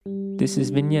This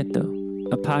is Vigneto,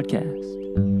 a podcast.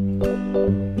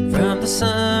 From the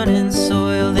sun and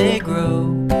soil they grow,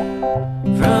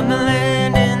 from the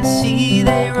land and sea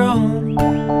they roam,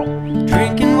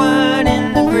 drinking wine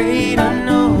in the great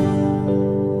unknown.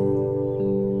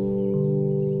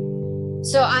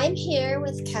 So I'm here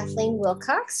with Kathleen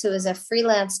Wilcox, who is a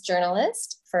freelance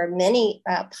journalist for many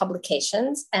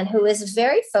publications and who is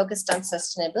very focused on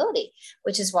sustainability,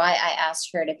 which is why I asked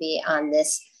her to be on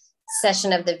this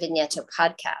session of the Vigneto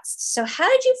podcast. So how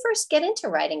did you first get into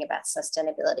writing about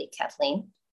sustainability, Kathleen?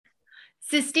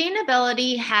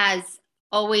 Sustainability has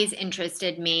always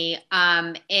interested me.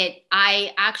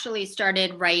 I actually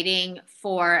started writing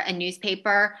for a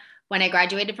newspaper when I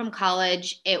graduated from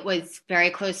college. It was very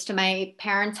close to my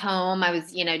parents' home. I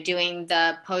was, doing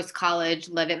the post-college,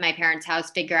 live at my parents'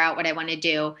 house, figure out what I want to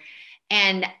do.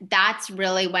 And that's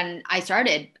really when I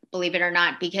started, believe it or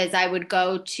not, because I would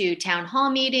go to town hall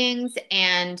meetings,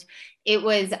 and it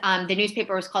was, the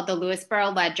newspaper was called the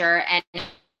Lewisboro Ledger, and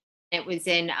it was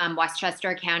in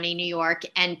Westchester County, New York,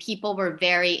 and people were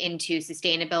very into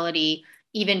sustainability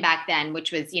even back then,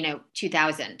 which was,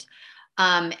 2000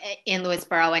 in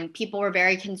Lewisboro, and people were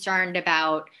very concerned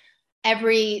about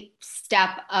every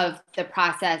step of the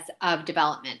process of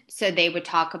development. So they would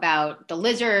talk about the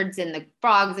lizards and the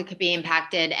frogs that could be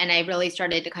impacted. And I really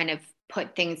started to kind of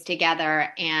put things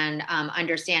together and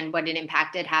understand what an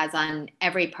impact it has on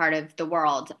every part of the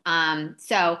world.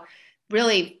 So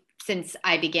really, since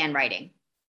I began writing.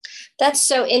 That's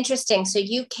so interesting. So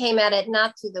you came at it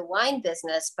not through the wine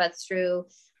business, but through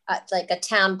like a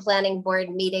town planning board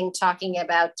meeting talking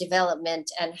about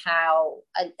development and how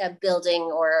a building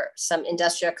or some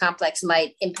industrial complex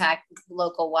might impact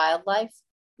local wildlife.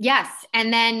 Yes.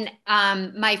 And then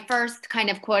my first kind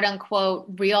of quote unquote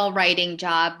real writing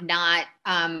job, not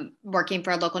working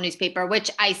for a local newspaper,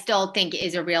 which I still think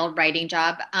is a real writing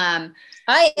job. I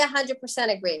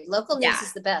 100% agree. Local news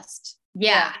is the best.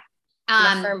 Yeah.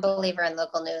 I'm a firm believer in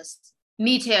local news.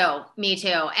 Me too.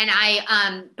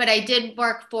 And but I did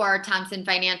work for Thomson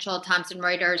Financial, Thomson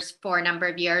Reuters for a number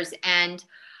of years. And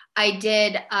I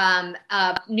did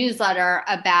a newsletter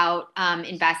about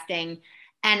investing.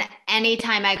 And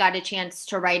anytime I got a chance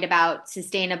to write about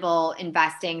sustainable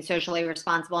investing, socially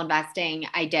responsible investing,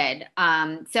 I did.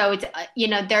 So it's,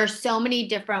 there's so many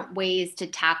different ways to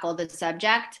tackle the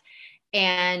subject.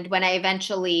 And when I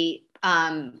eventually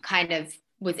kind of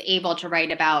was able to write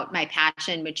about my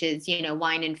passion, which is,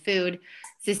 wine and food,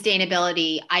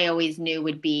 sustainability, I always knew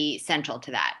would be central to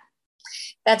that.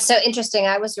 That's so interesting.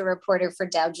 I was a reporter for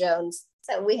Dow Jones,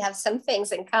 so we have some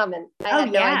things in common. I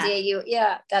had no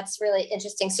idea that's really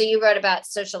interesting. So you wrote about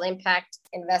social impact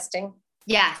investing?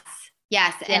 Yes.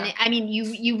 Yeah. And I mean,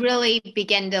 you really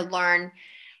begin to learn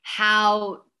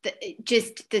how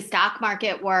just the stock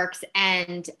market works.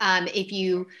 And if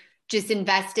you just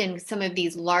invest in some of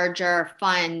these larger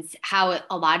funds, how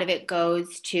a lot of it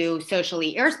goes to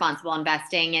socially irresponsible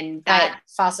investing. And that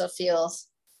fossil fuels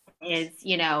is,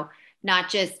 not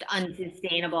just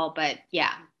unsustainable, but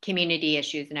community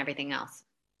issues and everything else.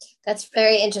 That's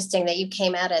very interesting that you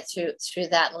came at it through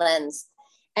that lens.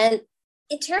 And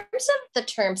in terms of the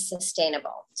term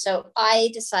sustainable, so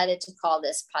I decided to call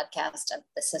this podcast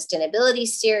the Sustainability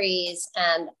Series.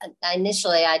 And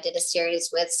initially I did a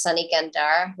series with Sunny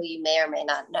Gandar, who you may or may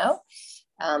not know,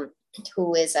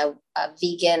 who is a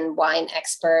vegan wine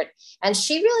expert. And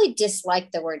she really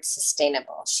disliked the word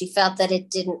sustainable. She felt that it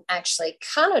didn't actually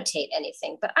connotate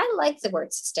anything, but I like the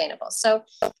word sustainable. So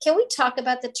can we talk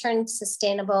about the term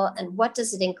sustainable and what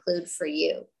does it include for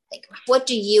you? Like, what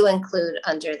do you include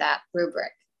under that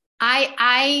rubric?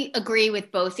 I agree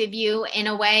with both of you in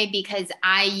a way, because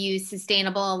I use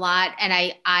sustainable a lot, and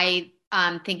I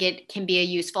think it can be a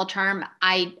useful term.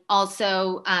 I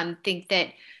also think that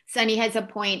Sunny has a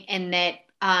point in that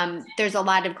there's a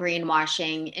lot of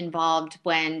greenwashing involved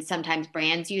when sometimes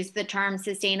brands use the term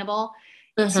sustainable.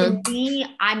 Mm-hmm. To me,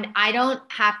 I don't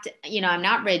have to, I'm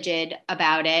not rigid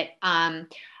about it.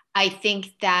 I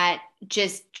think that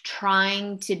just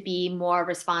trying to be more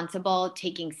responsible,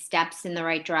 taking steps in the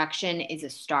right direction is a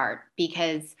start,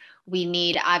 because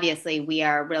obviously we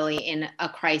are really in a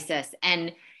crisis.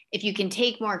 And if you can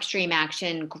take more extreme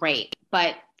action, great.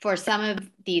 But for some of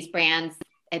these brands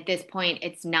at this point,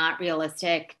 it's not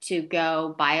realistic to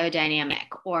go biodynamic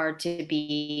or to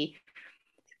be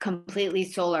completely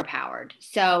solar powered.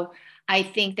 So I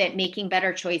think that making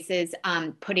better choices,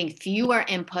 putting fewer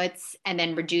inputs and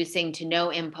then reducing to no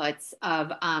inputs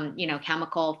of,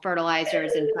 chemical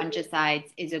fertilizers and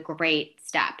fungicides is a great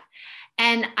step.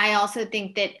 And I also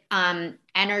think that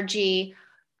energy,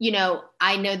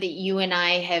 I know that you and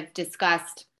I have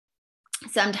discussed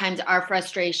sometimes our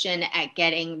frustration at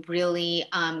getting really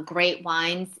great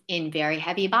wines in very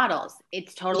heavy bottles.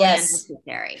 It's totally Yes.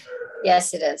 unnecessary.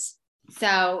 Yes, it is.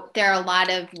 So there are a lot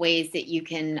of ways that you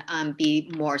can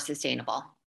be more sustainable.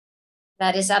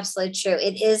 That is absolutely true.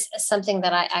 It is something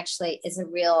that I actually is a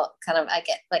real kind of, I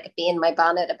get like a bee in my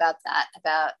bonnet about that,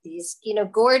 about these,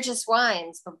 gorgeous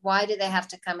wines, but why do they have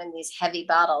to come in these heavy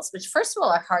bottles, which first of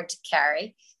all are hard to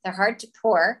carry, they're hard to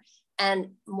pour, and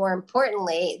more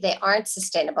importantly, they aren't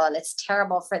sustainable, and it's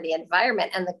terrible for the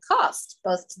environment, and the cost,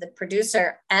 both to the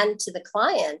producer and to the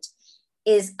client,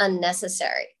 is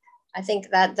unnecessary. I think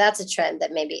that that's a trend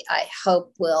that maybe I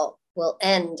hope will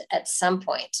end at some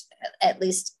point. At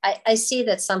least I see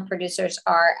that some producers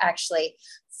are actually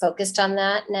focused on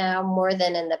that now more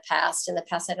than in the past. In the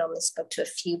past, I'd only spoke to a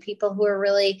few people who are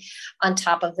really on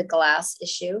top of the glass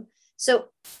issue. So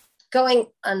going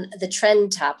on the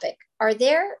trend topic, are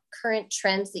there current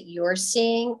trends that you're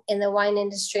seeing in the wine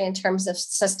industry in terms of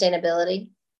sustainability?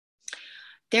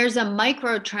 There's a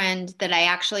micro trend that I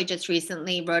actually just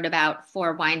recently wrote about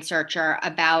for Wine Searcher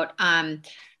about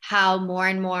how more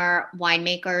and more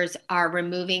winemakers are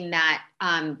removing that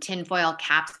tinfoil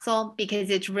capsule, because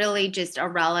it's really just a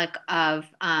relic of,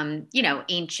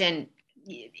 ancient,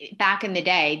 back in the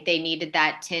day, they needed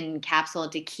that tin capsule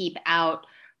to keep out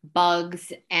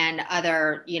bugs and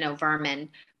other, vermin.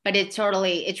 But it's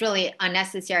really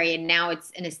unnecessary. And now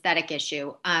it's an aesthetic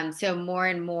issue. So more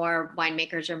and more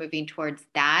winemakers are moving towards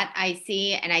that, I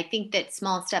see. And I think that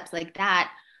small steps like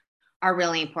that are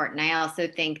really important. I also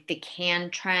think the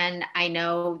can trend, I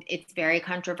know it's very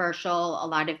controversial. A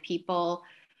lot of people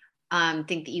think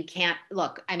that you can't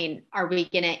look. I mean, are we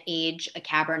going to age a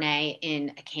Cabernet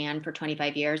in a can for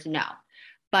 25 years? No.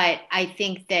 But I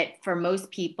think that for most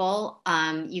people,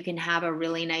 you can have a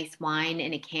really nice wine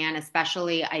in a can,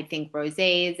 especially I think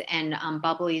rosés and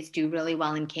bubblies do really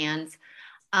well in cans.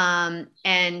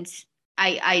 And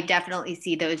I definitely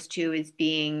see those two as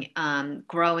being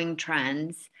growing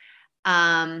trends.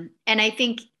 And I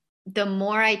think the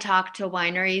more I talk to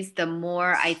wineries, the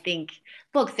more I think,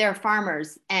 look, they're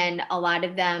farmers, and a lot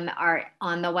of them are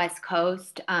on the West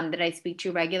Coast that I speak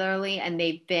to regularly, and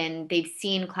they've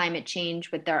seen climate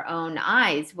change with their own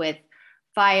eyes, with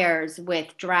fires,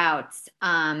 with droughts.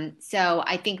 So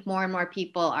I think more and more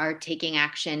people are taking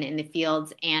action in the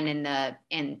fields and in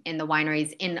the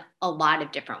wineries in a lot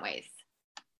of different ways.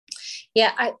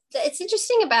 Yeah, it's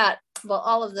interesting about, well,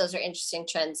 all of those are interesting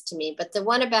trends to me, but the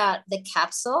one about the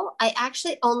capsule, I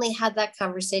actually only had that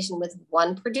conversation with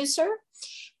one producer,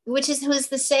 who is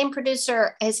the same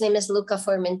producer. His name is Luca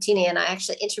Formentini, and I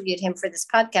actually interviewed him for this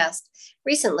podcast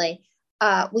recently.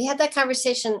 We had that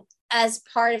conversation as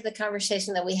part of the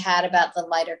conversation that we had about the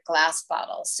lighter glass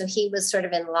bottles. So he was sort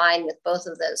of in line with both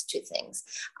of those two things.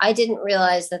 I didn't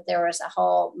realize that there was a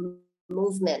whole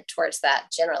movement towards that,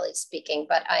 generally speaking,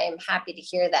 but I am happy to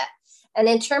hear that. And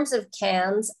in terms of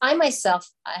cans, I myself,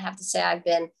 I have to say, I've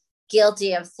been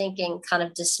guilty of thinking, kind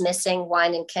of dismissing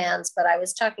wine in cans. But I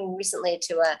was talking recently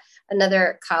to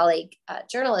another colleague,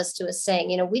 journalist, who was saying,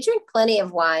 we drink plenty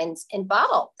of wines in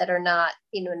bottle that are not,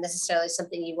 necessarily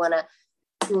something you want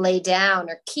to lay down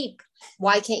or keep.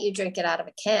 Why can't you drink it out of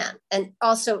a can? And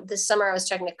also this summer, I was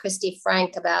talking to Christy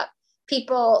Frank about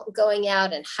people going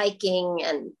out and hiking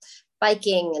and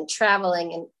biking and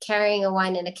traveling, and carrying a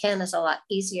wine in a can is a lot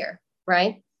easier,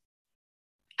 right?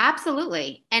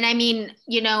 Absolutely. And I mean,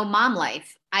 mom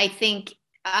life, I think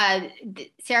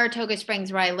Saratoga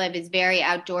Springs, where I live, is very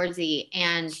outdoorsy.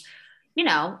 And,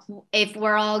 if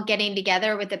we're all getting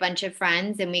together with a bunch of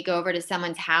friends and we go over to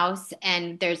someone's house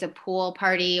and there's a pool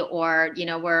party, or,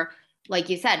 we're, like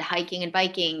you said, hiking and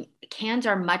biking, cans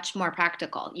are much more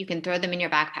practical. You can throw them in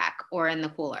your backpack or in the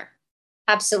cooler.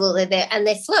 Absolutely.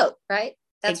 They float, right?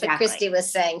 That's exactly what Christy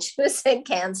was saying. She was saying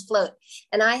cans float.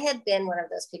 And I had been one of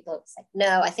those people who was like,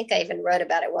 no, I think I even wrote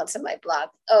about it once on my blog.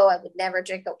 Oh, I would never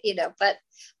drink, but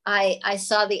I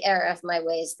saw the error of my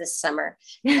ways this summer.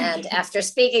 And after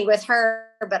speaking with her,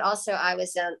 but also I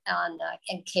was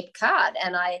in Cape Cod,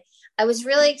 and I was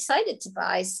really excited to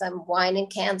buy some wine in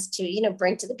cans to,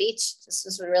 bring to the beach. This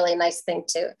was a really nice thing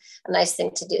to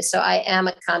do. So I am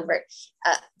a convert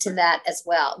to that as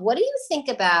well. What do you think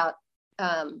about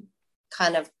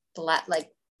kind of like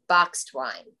boxed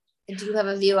wine? Do you have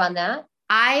a view on that?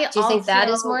 Do you think that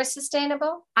is more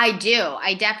sustainable? I do.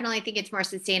 I definitely think it's more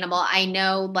sustainable. I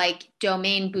know like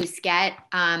Domaine Bousquet,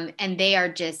 and they are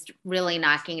just really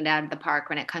knocking it out of the park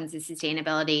when it comes to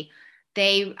sustainability.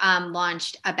 They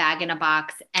launched a bag in a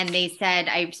box, and they said,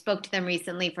 I spoke to them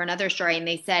recently for another story, and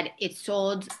they said it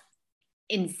sold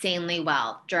insanely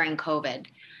well during COVID.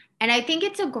 And I think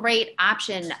it's a great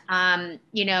option. Robin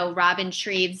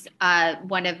Shreves,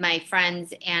 one of my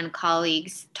friends and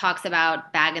colleagues, talks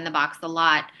about bag in the box a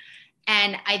lot.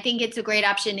 And I think it's a great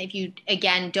option if you,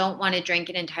 again, don't want to drink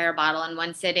an entire bottle in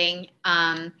one sitting.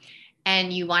 And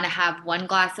you want to have one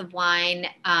glass of wine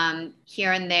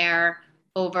here and there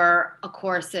over a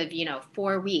course of,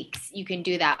 4 weeks. You can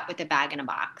do that with a bag in a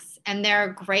box. And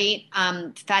they're great.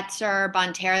 Fetzer,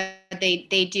 Bonterra,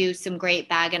 they do some great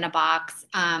bag in a box,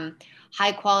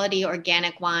 high quality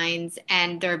organic wines,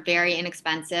 and they're very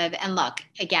inexpensive. And look,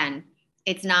 again,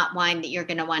 it's not wine that you're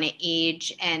going to want to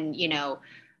age and,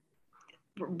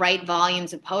 write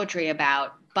volumes of poetry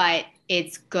about, but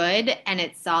it's good and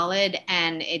it's solid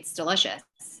and it's delicious.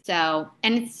 So,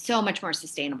 and it's so much more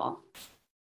sustainable.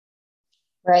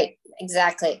 Right,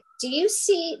 exactly. Do you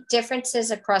see differences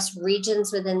across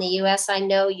regions within the US? I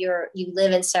know you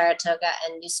live in Saratoga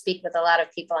and you speak with a lot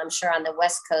of people, I'm sure, on the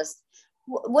West Coast.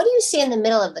 What do you see in the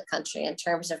middle of the country in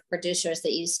terms of producers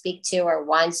that you speak to or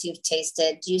wines you've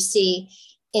tasted? Do you see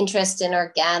interest in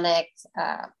organic,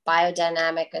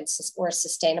 biodynamic, or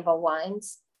sustainable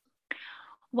wines?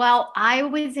 Well, I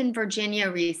was in Virginia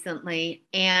recently,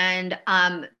 and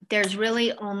there's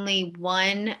really only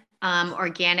one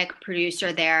organic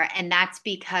producer there, and that's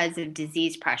because of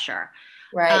disease pressure.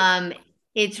 Right.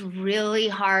 It's really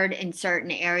hard in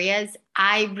certain areas.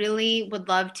 I really would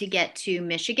love to get to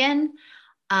Michigan.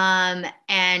 And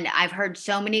I've heard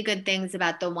so many good things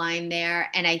about the wine there.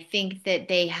 And I think that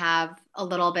they have a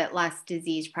little bit less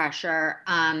disease pressure.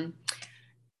 And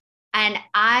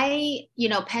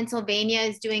Pennsylvania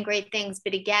is doing great things.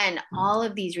 But again, all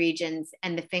of these regions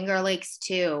and the Finger Lakes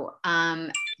too,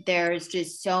 there's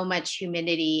just so much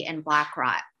humidity and black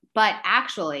rot. But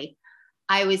actually,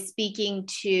 I was speaking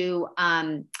to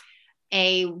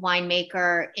a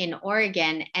winemaker in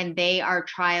Oregon, and they are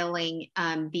trialing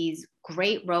these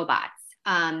great robots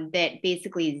that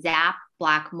basically zap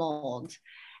black mold.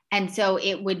 And so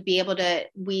it would be able to,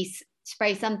 we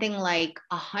spray something like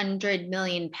 100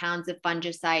 million pounds of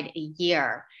fungicide a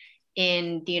year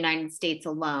in the United States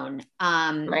alone.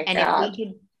 My and God. if we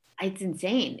could, it's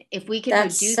insane. If we could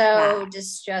That's reduce so that,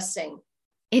 distressing.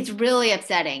 it's really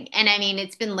upsetting. And I mean,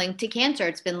 it's been linked to cancer.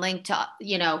 It's been linked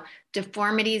to,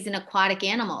 deformities in aquatic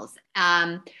animals.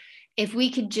 If we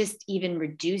could just even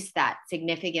reduce that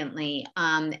significantly.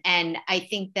 And I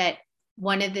think that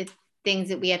one of the things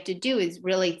that we have to do is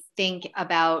really think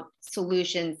about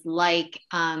solutions like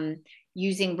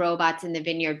using robots in the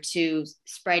vineyard to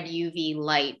spread UV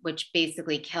light, which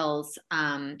basically kills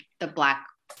the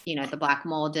black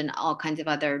mold and all kinds of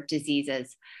other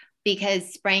diseases,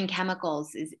 because spraying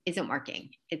chemicals isn't working.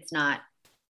 It's not.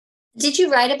 Did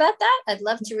you write about that? I'd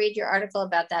love to read your article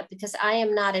about that because I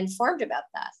am not informed about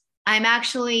that. I'm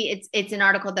actually, it's an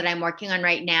article that I'm working on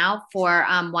right now for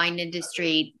Wine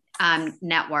Industry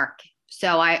Network.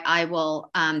 So I will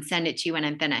send it to you when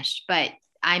I'm finished, but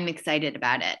I'm excited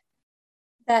about it.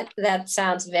 That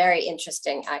sounds very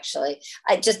interesting, actually.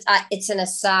 It's an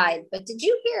aside, but did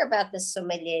you hear about the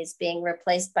sommeliers being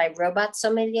replaced by robot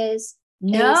sommeliers?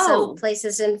 No. In some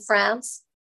places in France,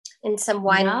 in some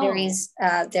wineries,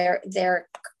 they're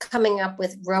coming up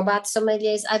with robot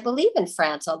sommeliers. I believe in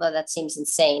France, although that seems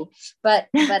insane. But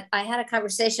I had a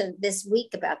conversation this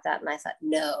week about that, and I thought,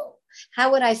 no.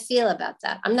 How would I feel about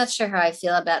that? I'm not sure how I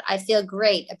feel about. I feel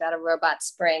great about a robot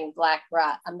spraying black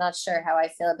rot. I'm not sure how I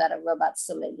feel about a robot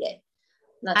sommelier.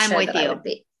 I'm with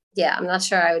you. I'm not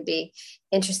sure I would be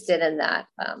interested in that,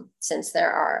 since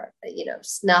there are,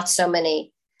 not so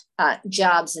many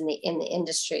jobs in the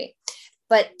industry.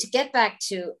 But to get back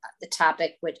to the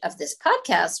topic of this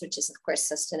podcast, which is, of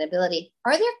course, sustainability,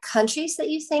 are there countries that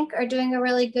you think are doing a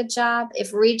really good job?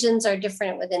 If regions are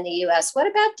different within the US,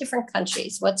 what about different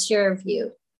countries? What's your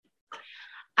view?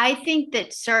 I think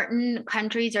that certain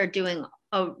countries are doing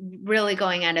really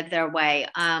going out of their way.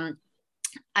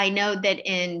 I know that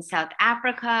in South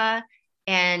Africa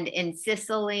and in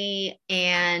Sicily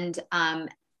and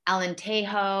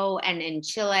Alentejo and in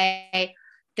Chile,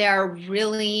 there are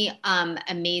really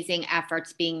amazing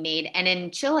efforts being made. And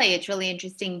in Chile, it's really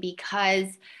interesting because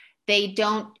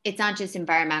it's not just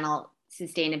environmental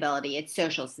sustainability, it's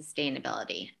social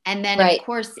sustainability. And then, Right. Of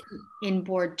course, in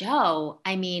Bordeaux,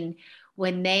 I mean,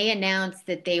 when they announced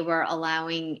that they were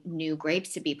allowing new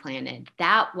grapes to be planted,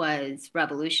 that was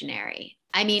revolutionary.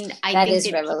 I mean, that is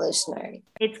revolutionary.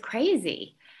 It's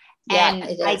crazy. Yeah, and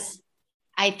it is.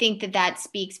 I think that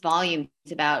speaks volumes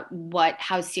about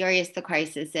how serious the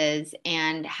crisis is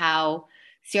and how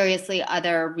seriously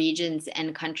other regions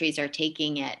and countries are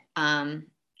taking it.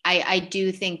 I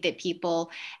do think that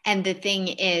people, and the thing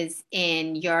is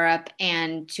in Europe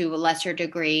and to a lesser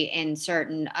degree in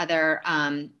certain other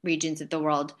regions of the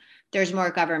world, there's more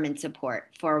government support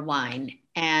for wine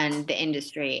and the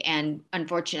industry. And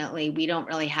unfortunately, we don't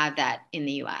really have that in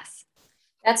the US.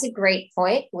 That's a great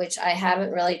point, which I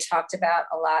haven't really talked about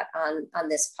a lot on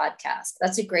this podcast.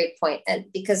 That's a great point. And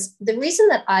because the reason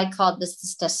that I called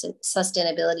this the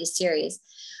sustainability series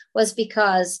was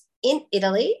because in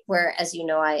Italy, where, as you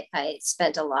know, I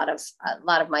spent a lot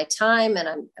of my time, and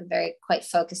I'm very quite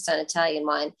focused on Italian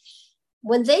wine.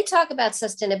 When they talk about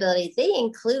sustainability, they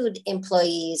include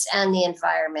employees and the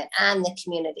environment and the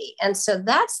community. And so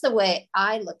that's the way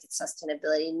I look at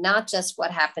sustainability, not just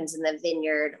what happens in the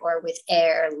vineyard or with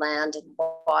air, land, and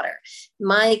water.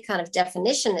 My kind of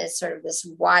definition is sort of this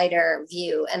wider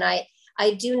view. And I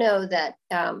do know that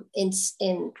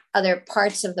in other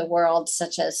parts of the world,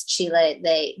 such as Chile,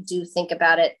 they do think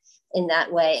about it in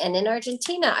that way. And in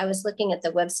Argentina, I was looking at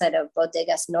the website of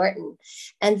Bodegas Norton,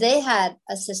 and they had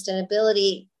a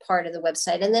sustainability part of the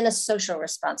website and then a social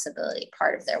responsibility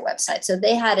part of their website. So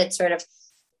they had it sort of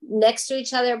next to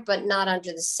each other, but not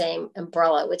under the same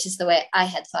umbrella, which is the way I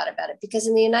had thought about it. Because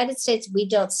in the United States, we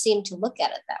don't seem to look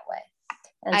at it that way.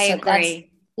 And I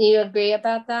agree. You agree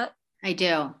about that? I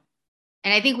do.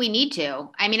 And I think we need to.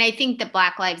 I mean, I think that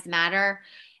Black Lives Matter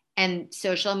and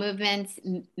social movements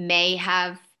may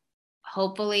have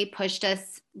hopefully pushed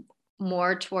us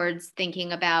more towards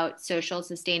thinking about social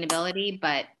sustainability,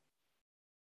 but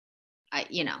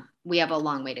we have a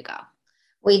long way to go.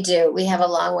 We do. We have a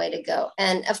long way to go.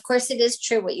 And of course, it is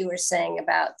true what you were saying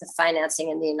about the financing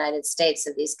in the United States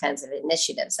of these kinds of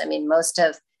initiatives. I mean, most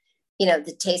of,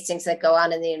 the tastings that go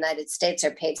on in the United States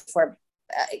are paid for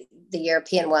the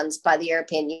European ones by the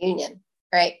European Union,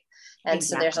 right? And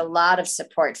exactly. So there's a lot of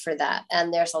support for that.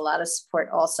 And there's a lot of support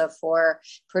also for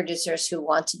producers who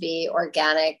want to be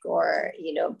organic or,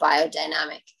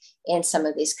 biodynamic in some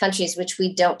of these countries, which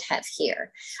we don't have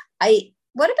here.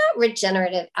 What about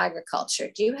regenerative agriculture?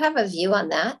 Do you have a view on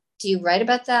that? Do you write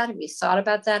about that? Have you thought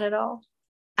about that at all?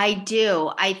 I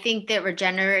do. I think that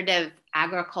regenerative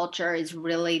agriculture is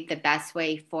really the best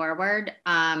way forward.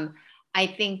 I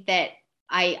think that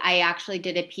I actually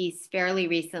did a piece fairly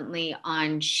recently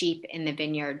on sheep in the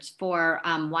vineyards for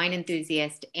Wine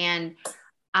Enthusiast. And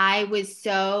I was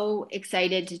so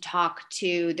excited to talk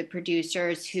to the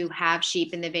producers who have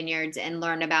sheep in the vineyards and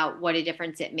learn about what a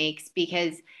difference it makes,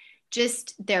 because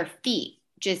just their feet,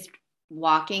 just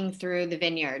walking through the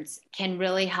vineyards can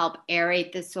really help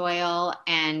aerate the soil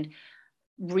and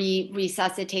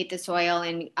resuscitate the soil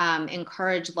and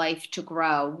encourage life to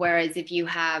grow. Whereas if you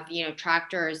have,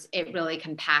 tractors, it really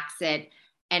compacts it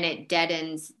and it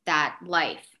deadens that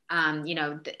life.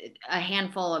 A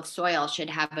handful of soil should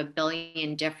have 1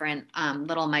 billion different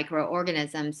little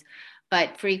microorganisms,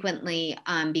 but frequently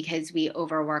because we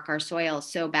overwork our soil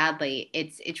so badly,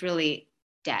 it's really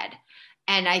dead.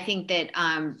 And I think that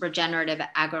regenerative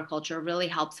agriculture really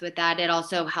helps with that. It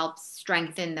also helps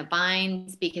strengthen the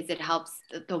vines because it helps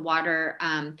the water,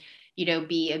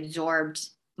 be absorbed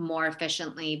more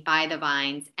efficiently by the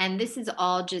vines. And this is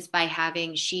all just by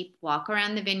having sheep walk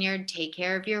around the vineyard, take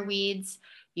care of your weeds.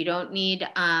 You don't need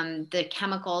the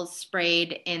chemicals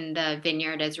sprayed in the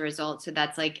vineyard as a result. So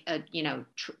that's like a,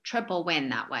 triple win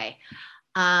that way.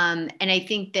 And I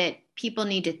think that people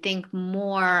need to think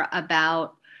more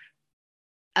about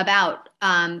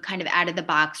kind of out of the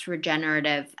box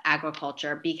regenerative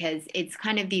agriculture, because it's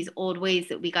kind of these old ways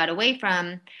that we got away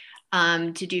from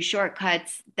to do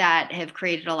shortcuts that have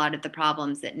created a lot of the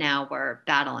problems that now we're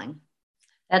battling.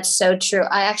 That's so true.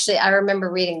 I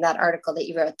remember reading that article that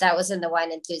you wrote. That was in the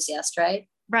Wine Enthusiast, right?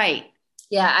 Right.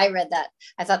 Yeah, I read that.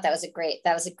 I thought that was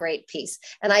a great piece.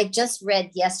 And I just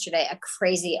read yesterday a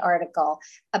crazy article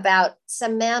about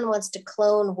some man wants to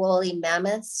clone woolly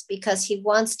mammoths because he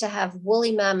wants to have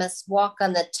woolly mammoths walk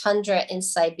on the tundra in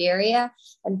Siberia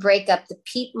and break up the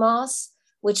peat moss,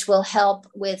 which will help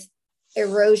with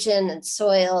erosion and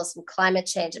soils and climate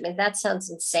change. I mean, that sounds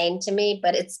insane to me,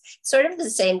 but it's sort of the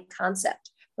same concept,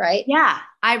 right? Yeah,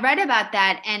 I read about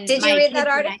that. And did you read that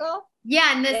article?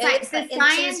 Yeah, and the science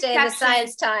Tuesday in the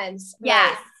Science Times.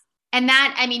 Yes. Right. And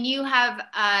that, I mean, you have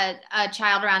a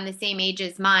child around the same age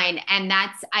as mine. And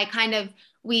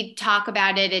we talk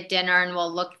about it at dinner and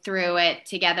we'll look through it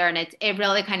together. And it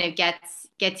really kind of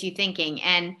gets you thinking.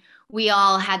 And we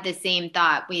all had the same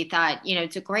thought. We thought,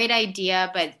 it's a great idea,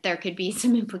 but there could be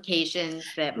some implications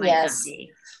that might not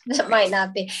be. That might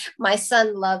not be. My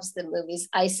son loves the movies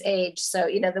Ice Age. So,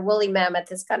 the woolly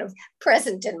mammoth is kind of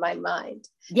present in my mind.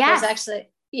 Yeah.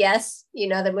 Yes, you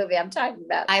know the movie I'm talking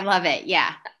about. I love it.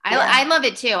 Yeah. I love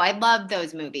it too. I love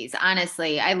those movies.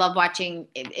 Honestly, I love watching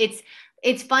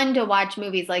it's fun to watch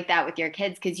movies like that with your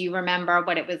kids because you remember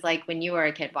what it was like when you were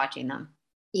a kid watching them.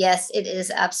 Yes, it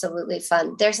is absolutely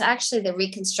fun. There's actually the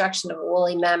reconstruction of a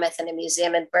woolly mammoth in a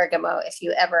museum in Bergamo. If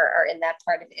you ever are in that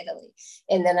part of Italy,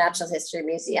 in the Natural History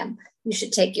Museum, you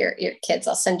should take your kids.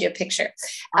 I'll send you a picture.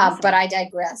 Awesome. But I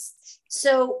digress.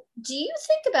 So, do you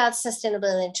think about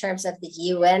sustainability in terms of the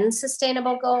UN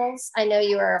sustainable goals? I know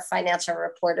you are a financial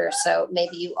reporter, so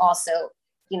maybe you also,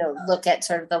 look at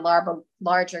sort of the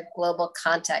larger global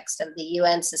context of the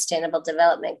UN sustainable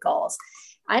development goals.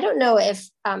 I don't know if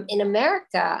in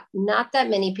America, not that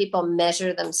many people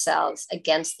measure themselves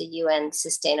against the UN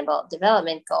Sustainable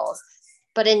Development Goals,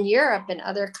 but in Europe and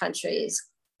other countries,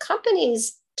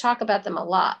 companies talk about them a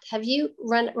lot. Have you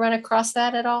run across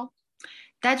that at all?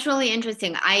 That's really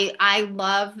interesting. I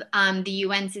love the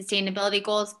UN sustainability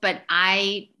goals, but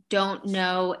I don't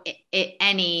know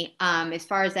any. As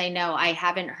far as I know, I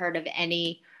haven't heard of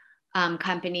any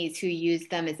companies who use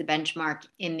them as a benchmark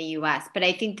in the US. But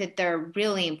I think that they're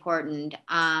really important.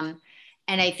 And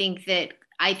I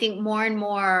think more and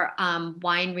more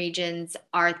wine regions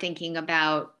are thinking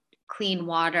about clean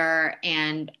water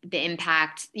and the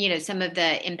impact, some of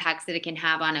the impacts that it can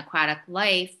have on aquatic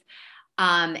life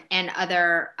and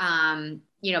other,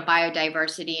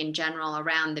 biodiversity in general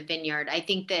around the vineyard. I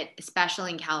think that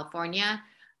especially in California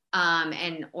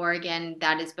and Oregon,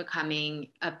 that is becoming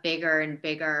a bigger and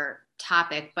bigger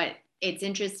topic. But it's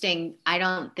interesting. I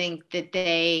don't think that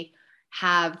they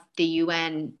have the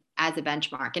UN as a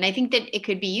benchmark. And I think that it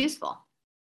could be useful.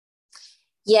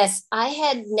 Yes, I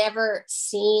had never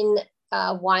seen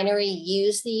a winery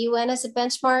use the UN as a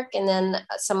benchmark. And then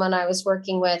someone I was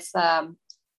working with,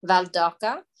 Val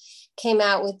d'Oca, came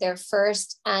out with their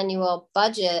first annual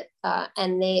budget,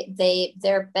 and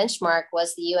their benchmark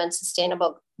was the UN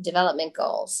Sustainable Development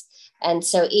Goals. And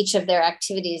so each of their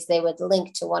activities, they would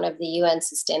link to one of the UN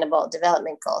Sustainable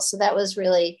Development Goals. So that was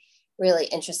really, really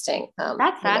interesting.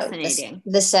 That's fascinating.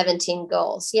 The 17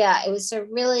 goals. Yeah, it was a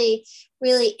really,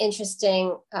 really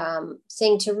interesting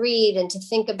thing to read and to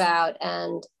think about.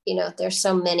 And, there's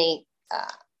so many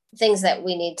things that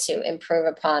we need to improve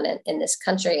upon in this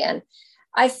country. And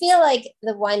I feel like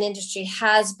the wine industry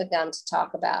has begun to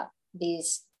talk about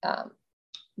these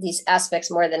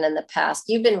aspects more than in the past.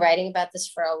 You've been writing about this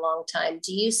for a long time.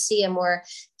 Do you see a more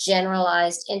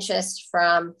generalized interest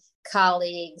from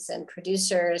colleagues and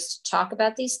producers to talk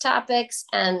about these topics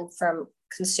and from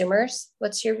consumers?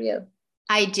 What's your view?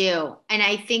 I do. And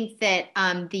I think that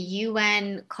the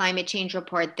UN climate change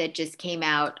report that just came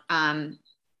out,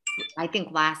 I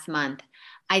think last month,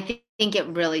 I think it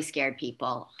really scared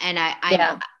people. And I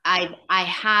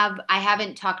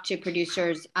haven't talked to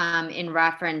producers in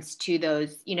reference to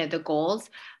those, the goals,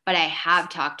 but I have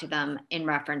talked to them in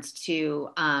reference to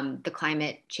the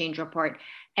climate change report.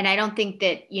 And I don't think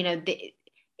that,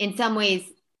 in some ways,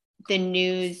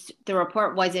 the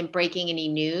report wasn't breaking any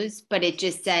news, but it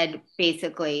just said,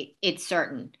 basically, it's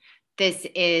certain. This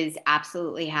is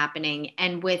absolutely happening.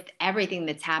 And with everything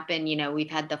that's happened, we've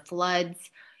had the floods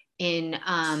in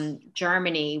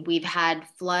Germany. We've had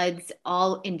floods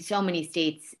all in so many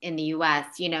states in the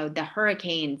US, the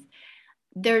hurricanes.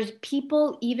 There's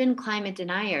people, even climate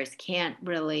deniers, can't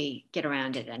really get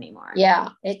around it anymore. Yeah,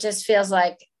 it just feels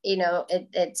like,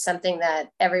 it's something that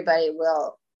everybody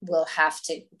will have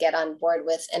to get on board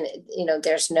with. And,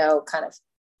 there's no kind of,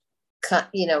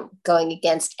 going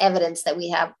against evidence that we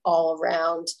have all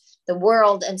around the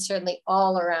world and certainly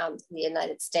all around the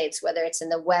United States, whether it's in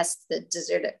the West, the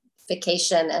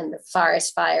desertification and the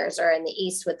forest fires, or in the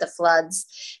East with the floods.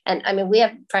 And I mean, we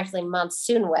have practically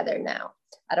monsoon weather now.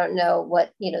 I don't know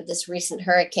what, this recent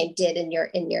hurricane did in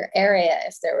your area,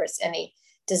 if there was any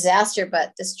disaster,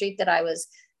 but the street that I was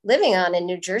living on in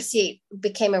New Jersey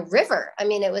became a river. I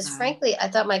mean, it was frankly, I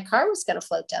thought my car was going to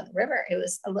float down the river. It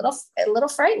was a little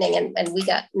frightening, and we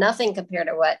got nothing compared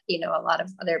to what, a lot of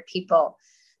other people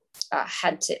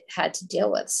had to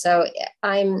deal with. So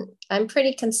I'm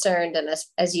pretty concerned. And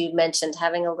as you mentioned,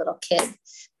 having a little kid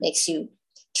makes you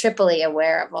triply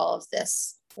aware of all of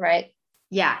this, right?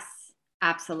 Yes,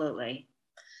 absolutely.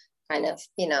 Kind of,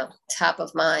 top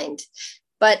of mind.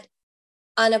 But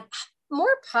on a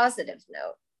more positive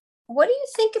note, what do you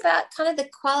think about kind of the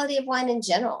quality of wine in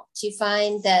general? Do you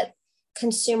find that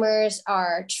consumers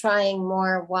are trying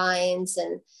more wines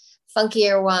and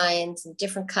funkier wines and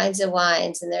different kinds of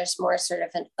wines, and there's more sort of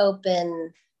an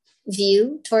open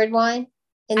view toward wine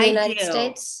in the United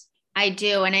States? I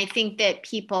do. And I think that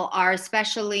people are,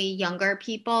 especially younger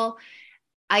people,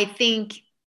 I think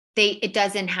it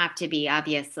doesn't have to be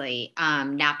obviously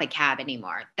Napa Cab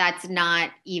anymore. That's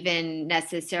not even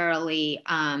necessarily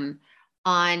on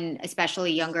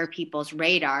especially younger people's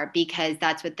radar, because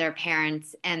that's what their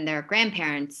parents and their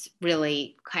grandparents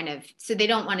really kind of, so they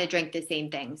don't want to drink the same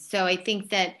things. So I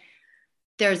think that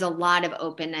there's a lot of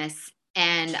openness,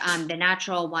 and the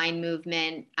natural wine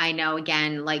movement, I know,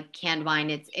 again, like canned wine,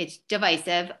 it's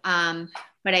divisive.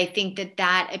 But I think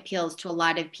that appeals to a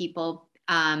lot of people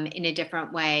in a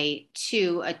different way,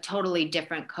 to a totally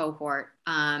different cohort.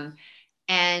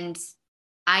 And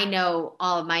I know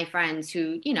all of my friends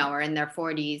who, are in their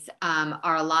 40s,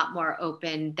 are a lot more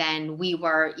open than we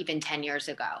were even 10 years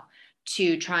ago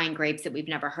to trying grapes that we've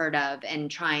never heard of,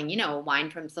 and trying, wine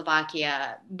from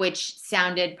Slovakia, which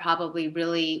sounded probably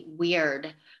really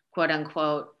weird, quote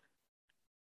unquote,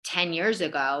 10 years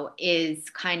ago, is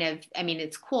kind of,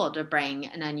 it's cool to bring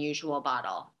an unusual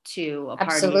bottle to a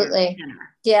party. Absolutely.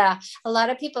 Yeah. A lot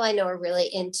of people I know are really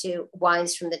into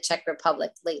wines from the Czech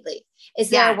Republic lately. Is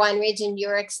there a wine region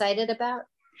you're excited about?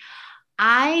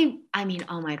 I mean,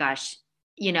 oh my gosh,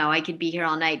 I could be here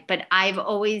all night, but I've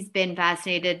always been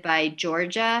fascinated by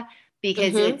Georgia,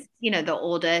 because it's, the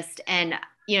oldest. And,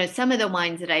 some of the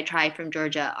wines that I try from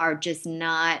Georgia are just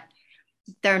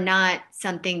they're not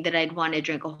something that I'd want to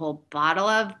drink a whole bottle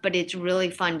of, but it's really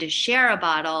fun to share a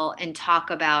bottle and talk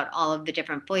about all of the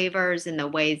different flavors and the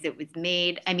ways it was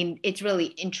made. It's really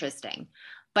interesting.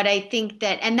 But I think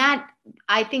that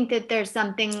there's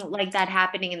something like that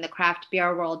happening in the craft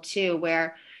beer world too,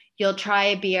 where you'll try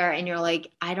a beer and you're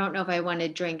like, I don't know if I want to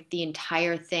drink the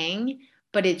entire thing,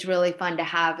 but it's really fun to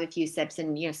have a few sips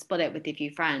and, split it with a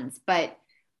few friends. But,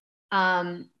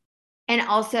 and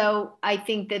also, I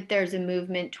think that there's a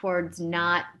movement towards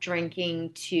not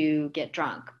drinking to get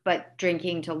drunk, but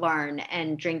drinking to learn,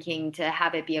 and drinking to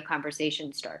have it be a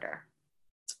conversation starter.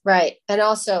 Right. And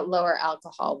also lower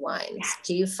alcohol wines. Yeah.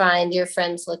 Do you find your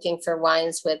friends looking for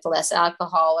wines with less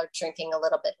alcohol, or drinking a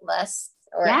little bit less?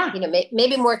 Or,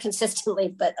 maybe more consistently,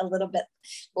 but a little bit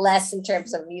less in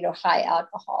terms of, high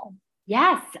alcohol?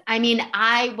 Yes. When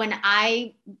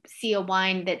I see a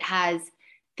wine that has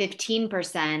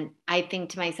 15%, I think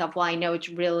to myself, well, I know it's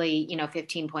really,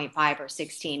 15.5 or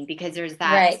 16, because there's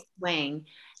that swing.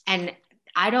 And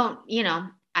I don't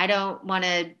want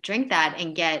to drink that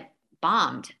and get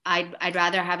bombed. I'd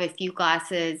rather have a few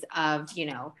glasses of,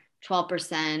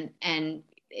 12%, and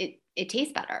it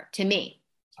tastes better to me.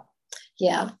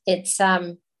 Yeah, it's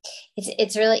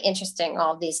really interesting,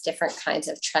 all these different kinds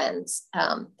of trends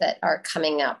that are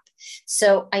coming up.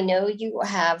 So I know you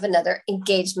have another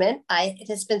engagement. It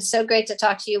has been so great to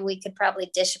talk to you. We could probably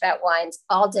dish about wines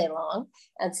all day long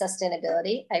and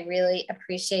sustainability. I really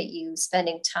appreciate you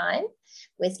spending time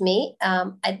with me.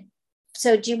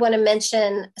 So do you want to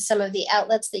mention some of the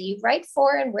outlets that you write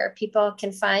for and where people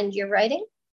can find your writing?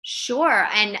 Sure.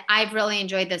 And I've really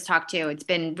enjoyed this talk too. It's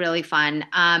been really fun.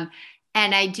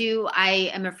 And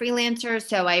I am a freelancer,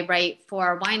 so I write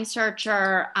for Wine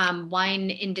Searcher, Wine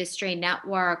Industry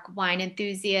Network, Wine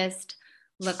Enthusiast,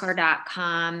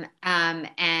 Liquor.com.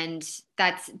 And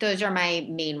those are my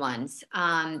main ones.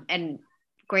 And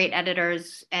great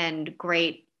editors and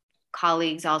great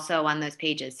colleagues also on those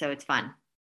pages. So it's fun.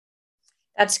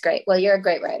 That's great. Well, you're a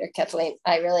great writer, Kathleen.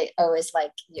 I really always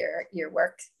like your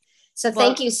work. So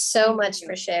thank you so much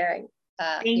for sharing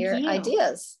your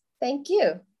ideas. Thank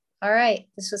you. All right.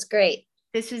 This was great.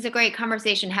 This was a great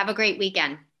conversation. Have a great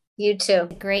weekend. You too.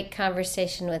 A great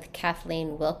conversation with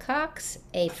Kathleen Wilcox,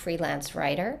 a freelance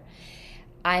writer.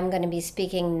 I'm going to be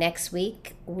speaking next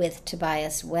week with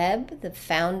Tobias Webb, the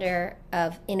founder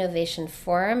of Innovation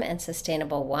Forum and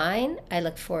Sustainable Wine. I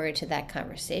look forward to that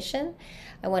conversation.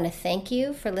 I want to thank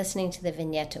you for listening to the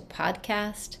Vigneto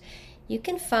podcast. You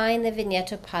can find the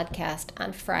Vigneto podcast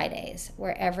on Fridays,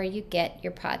 wherever you get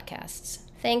your podcasts.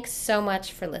 Thanks so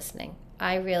much for listening.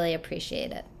 I really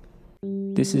appreciate it.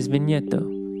 This is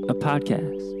Vigneto, a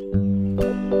podcast.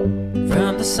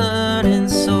 From the sun and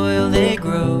soil they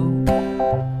grow,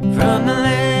 from the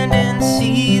land and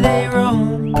sea they